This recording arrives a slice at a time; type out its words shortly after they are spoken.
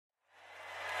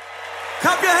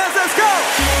Clap your hands, let's go!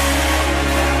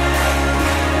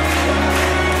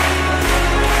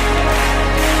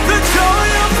 The joy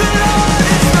of the Lord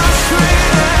is my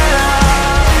strength.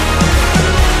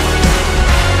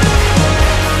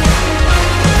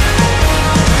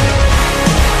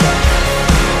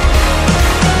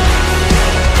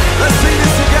 Let's sing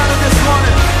this together this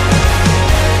morning.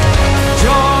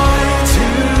 Joy to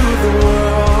the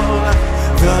world,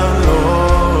 the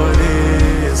Lord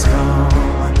is come.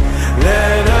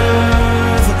 Let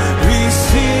earth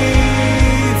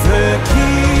receive the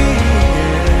King.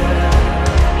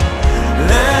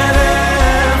 Let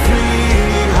every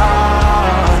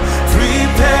heart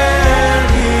prepare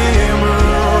Him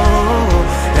room.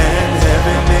 And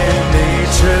heaven and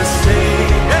nature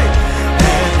sing. Hey!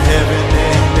 And heaven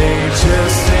and nature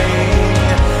sing.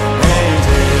 And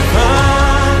heaven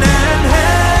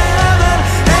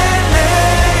and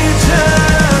nature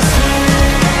sing.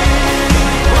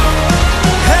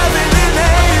 Heaven and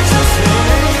nature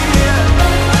sing.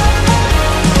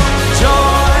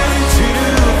 Joy to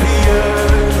the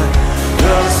earth,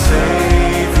 the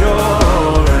Savior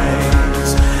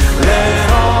reigns. Let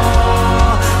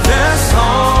all their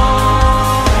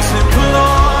songs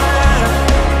employ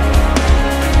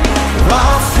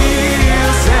while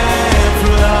fields and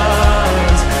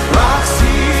floods, rocks,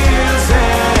 hills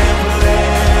and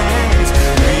plains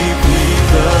repeat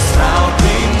the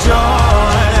sounding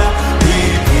joy,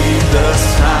 repeat the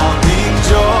sounding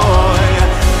joy,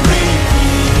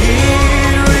 repeat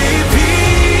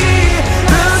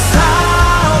the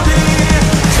sounding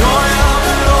joy of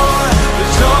the Lord. The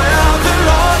joy of the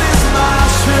Lord is my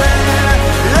strength.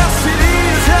 Yes it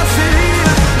is, yes it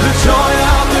is. The joy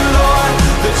of the Lord,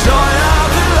 the joy of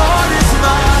the Lord is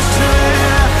my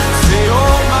strength. Say,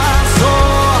 oh my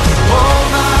soul,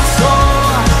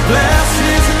 bless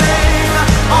His name.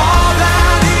 All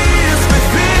that is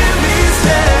within me,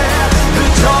 say, the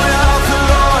joy of the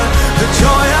Lord, the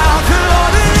joy of the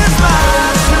Lord is my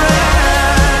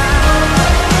strength.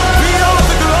 Be all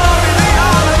the glory, the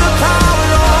honor, the power,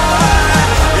 Lord.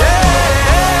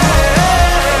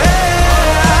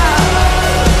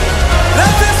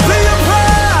 Let this be a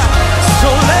prayer, so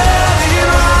let it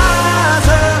rise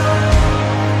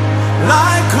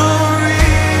like a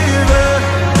river.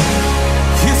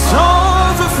 It's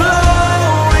overflowing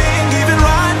even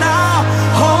right now,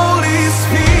 Holy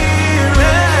Spirit,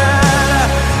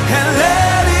 and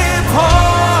let it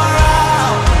pour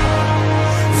out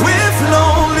with no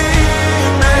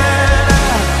limit.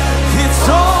 It's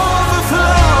overflowing,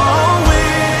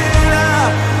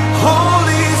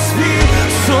 Holy Spirit,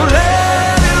 so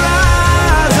let it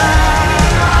rise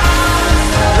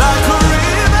like a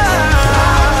river.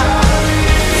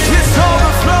 It's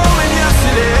overflowing, yes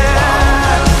it is.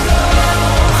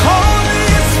 Holy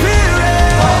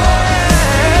Spirit,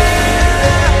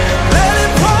 let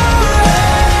it pour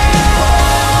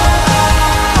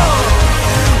out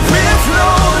with no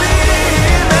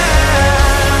limit.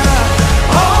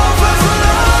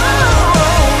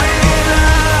 Overflowing,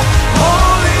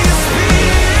 Holy Spirit,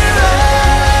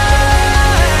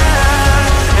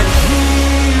 and He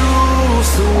rules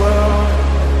the world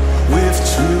with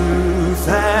truth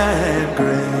and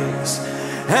grace,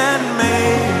 and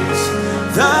makes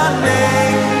the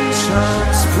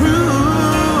nations prove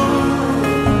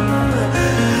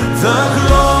the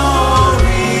glory